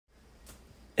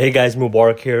Hey guys,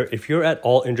 Mubarak here. If you're at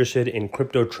all interested in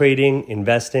crypto trading,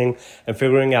 investing, and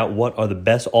figuring out what are the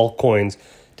best altcoins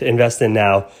to invest in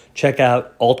now, check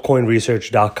out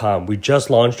altcoinresearch.com. We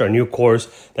just launched our new course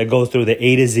that goes through the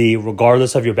A to Z,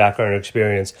 regardless of your background or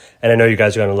experience, and I know you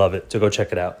guys are going to love it, so go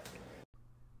check it out.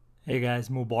 Hey guys,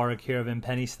 Mubarak here of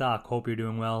Penny Stock. Hope you're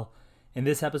doing well. In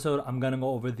this episode, I'm going to go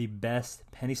over the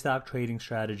best penny stock trading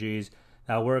strategies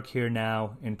that work here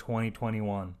now in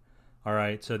 2021. All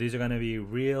right, so these are going to be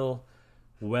real,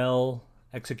 well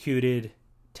executed,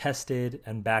 tested,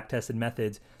 and back tested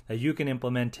methods that you can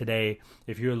implement today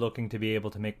if you're looking to be able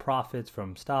to make profits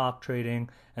from stock trading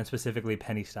and specifically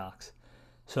penny stocks.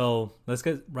 So let's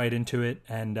get right into it.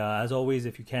 And as always,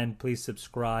 if you can, please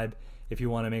subscribe if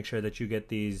you want to make sure that you get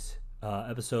these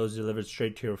episodes delivered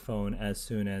straight to your phone as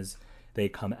soon as they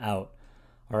come out.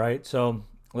 All right, so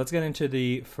let's get into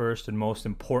the first and most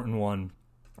important one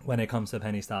when it comes to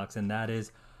penny stocks, and that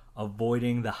is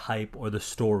avoiding the hype or the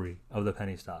story of the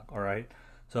penny stock. All right,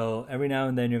 so every now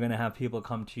and then you're going to have people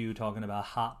come to you talking about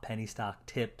hot penny stock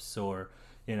tips, or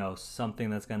something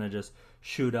that's going to just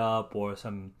shoot up, or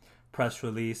some press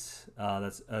release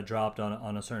that's dropped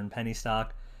on a certain penny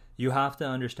stock. You have to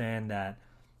understand that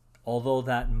although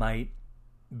that might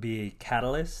be a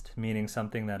catalyst, meaning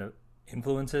something that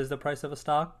influences the price of a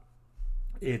stock,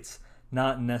 it's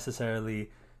not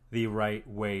necessarily the right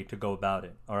way to go about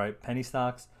it. All right, penny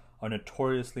stocks are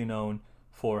notoriously known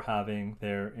for having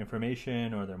their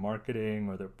information or their marketing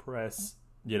or their press,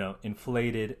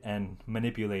 inflated and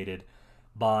manipulated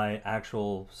by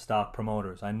actual stock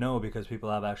promoters. I know because people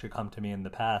have actually come to me in the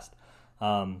past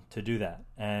to do that,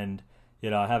 and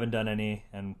I haven't done any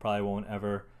and probably won't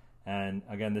ever. And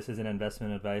again, this isn't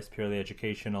investment advice, purely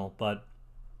educational. But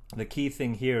the key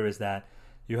thing here is that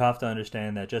you have to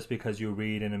understand that just because you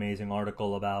read an amazing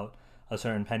article about a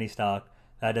certain penny stock,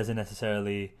 that doesn't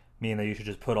necessarily mean that you should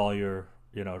just put all your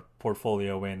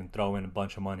portfolio in and throw in a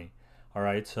bunch of money. All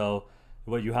right, so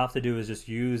what you have to do is just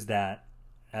use that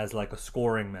as like a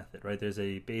scoring method, right? There's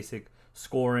a basic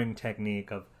scoring technique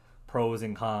of pros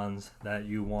and cons that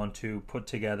you want to put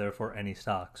together for any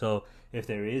stock. So if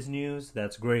there is news,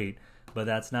 that's great, but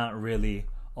that's not really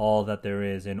all that there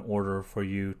is in order for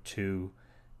you to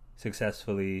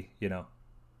successfully,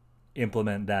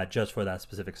 implement that just for that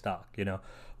specific stock.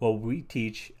 What we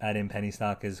teach at Penny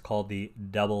Stock is called the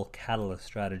double catalyst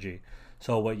strategy.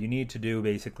 So what you need to do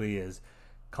basically is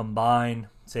combine,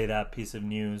 say, that piece of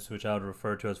news, which I would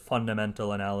refer to as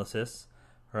fundamental analysis,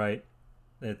 right?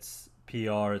 It's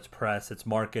PR, it's press, it's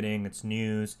marketing, it's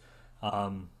news,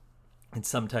 it's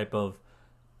some type of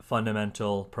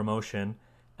fundamental promotion,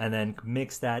 and then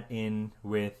mix that in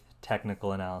with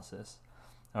technical analysis.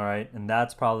 All right, and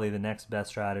that's probably the next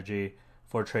best strategy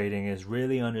for trading, is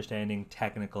really understanding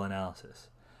technical analysis.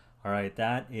 All right,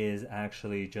 that is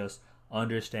actually just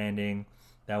understanding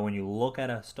that when you look at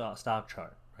a stock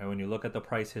chart, right, when you look at the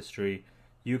price history,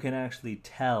 you can actually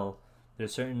tell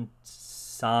there's certain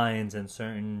signs and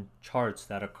certain charts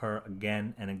that occur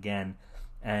again and again,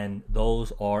 and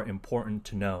those are important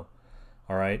to know.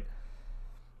 All right,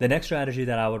 the next strategy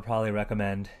that I would probably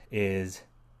recommend is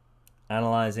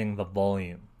analyzing the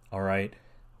volume. All right,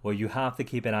 what you have to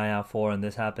keep an eye out for, and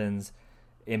this happens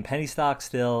in penny stocks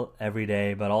still every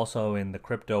day, but also in the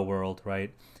crypto world,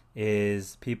 right,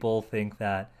 is people think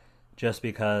that just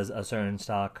because a certain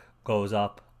stock goes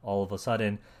up all of a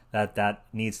sudden, that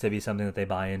needs to be something that they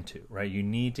buy into, right? You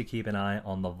need to keep an eye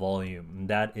on the volume, and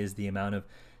that is the amount of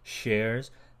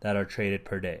shares that are traded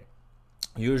per day.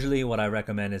 Usually what I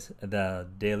recommend is the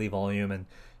daily volume, and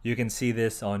you can see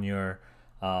this on your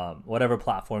whatever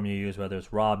platform you use, whether it's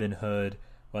Robinhood,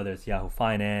 whether it's Yahoo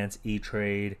Finance,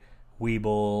 E-Trade,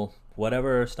 Webull,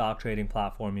 whatever stock trading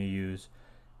platform you use,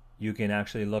 you can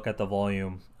actually look at the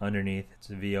volume underneath.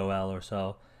 It's a VOL or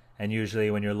so. And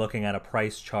usually when you're looking at a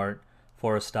price chart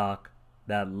for a stock,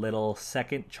 that little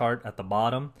second chart at the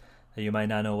bottom that you might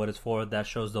not know what it's for, that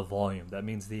shows the volume. That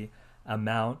means the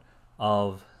amount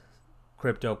of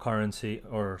cryptocurrency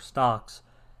or stocks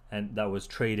and that was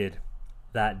traded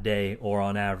that day, or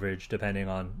on average, depending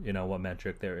on what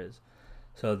metric there is.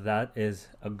 So that is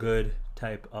a good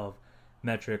type of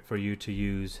metric for you to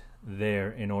use there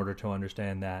in order to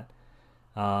understand that.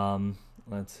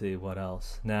 Let's see what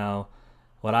else. Now,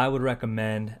 what I would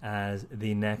recommend as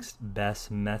the next best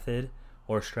method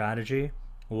or strategy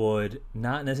would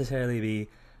not necessarily be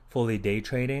fully day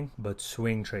trading, but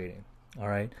swing trading. All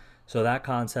right, so that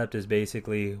concept is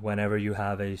basically whenever you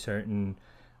have a certain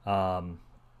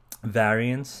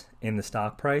variance in the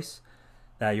stock price,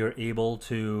 that you're able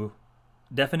to,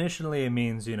 definitionally it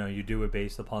means you do it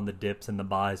based upon the dips and the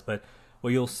buys, but what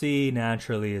you'll see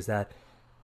naturally is that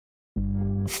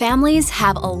Families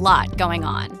have a lot going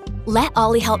on. Let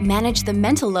Ollie help manage the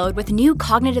mental load with new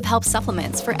cognitive help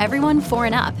supplements for everyone 4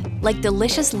 and up, like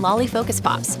delicious Lolly Focus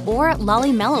Pops or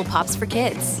Lolly Mellow Pops for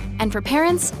kids. And for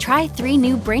parents, try 3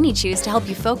 new Brainy Chews to help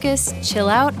you focus, chill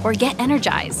out, or get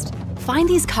energized. Find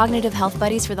these cognitive health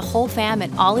buddies for the whole fam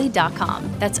at ollie.com.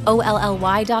 That's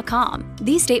OLLY.com.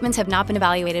 These statements have not been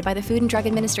evaluated by the Food and Drug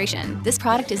Administration. This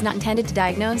product is not intended to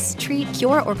diagnose, treat,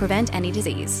 cure, or prevent any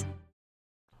disease.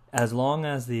 As long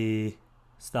as the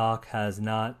stock has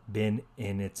not been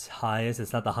in its highest,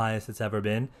 it's not the highest it's ever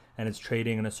been, and it's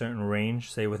trading in a certain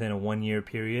range, say within a 1-year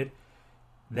period,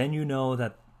 then you know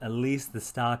that at least the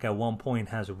stock at one point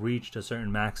has reached a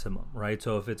certain maximum, right?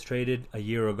 So if it's traded a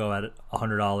year ago at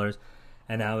 $100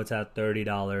 and now it's at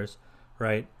 $30,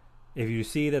 right? If you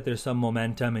see that there's some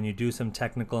momentum and you do some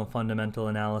technical and fundamental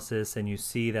analysis and you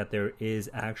see that there is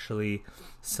actually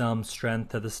some strength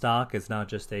to the stock, it's not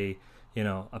just a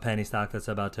penny stock that's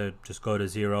about to just go to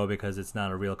zero because it's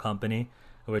not a real company,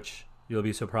 which you'll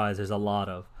be surprised there's a lot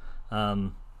of,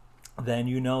 then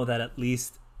you know that at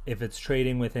least if it's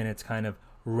trading within its kind of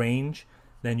range,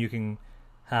 then you can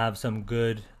have some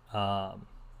good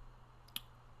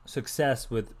success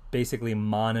with basically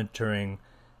monitoring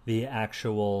the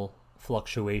actual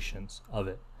fluctuations of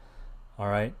it. All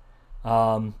right.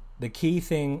 The key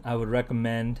thing I would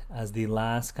recommend as the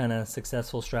last kind of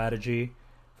successful strategy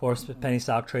for penny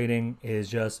stock trading is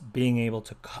just being able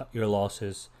to cut your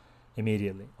losses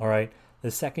immediately. All right. The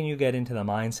second you get into the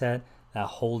mindset that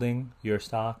holding your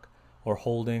stock or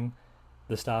holding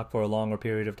the stock for a longer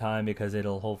period of time because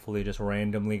it'll hopefully just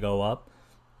randomly go up,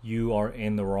 you are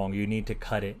in the wrong. You need to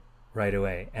cut it right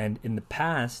away. And in the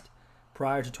past,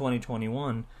 prior to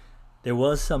 2021, there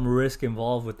was some risk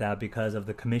involved with that because of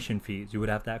the commission fees. You would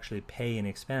have to actually pay an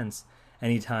expense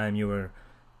anytime you were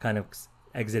kind of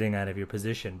exiting out of your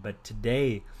position. But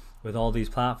today, with all these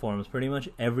platforms, pretty much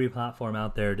every platform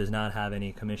out there does not have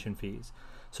any commission fees.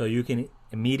 So you can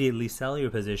immediately sell your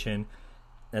position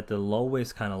at the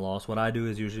lowest kind of loss. What I do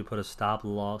is usually put a stop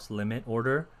loss limit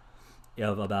order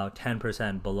of about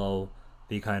 10% below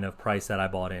the kind of price that I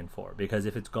bought in for. Because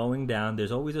if it's going down,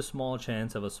 there's always a small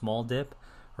chance of a small dip,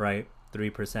 right?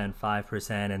 3%,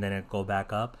 5%, and then it go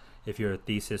back up if your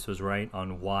thesis was right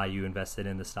on why you invested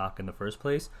in the stock in the first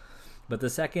place. But the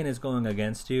second is going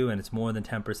against you and it's more than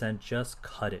 10%, just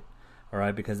cut it, all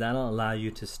right? Because that'll allow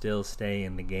you to still stay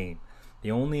in the game.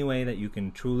 The only way that you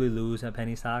can truly lose at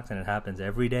penny stocks, and it happens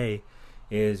every day,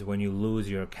 is when you lose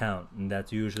your account. And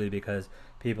that's usually because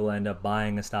people end up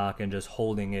buying a stock and just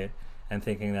holding it and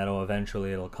thinking that, oh,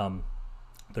 eventually it'll come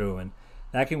through. And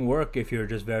that can work if you're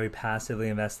just very passively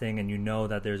investing and you know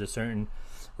that there's a certain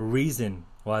reason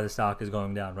why the stock is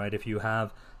going down, right? If you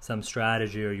have some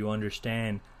strategy or you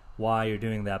understand why you're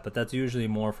doing that. But that's usually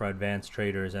more for advanced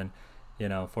traders. And,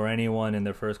 for anyone in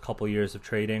their first couple years of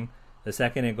trading, the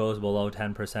second it goes below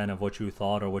 10% of what you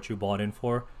thought or what you bought in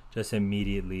for, just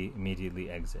immediately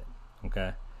exit.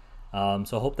 Okay.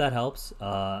 So hope that helps.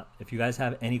 If you guys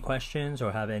have any questions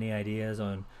or have any ideas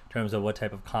on terms of what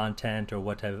type of content or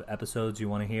what type of episodes you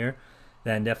want to hear,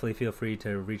 then definitely feel free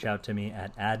to reach out to me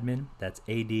at admin, that's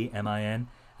ADMIN,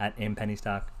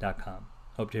 @inpennystock.com.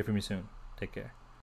 Hope to hear from you soon. Take care.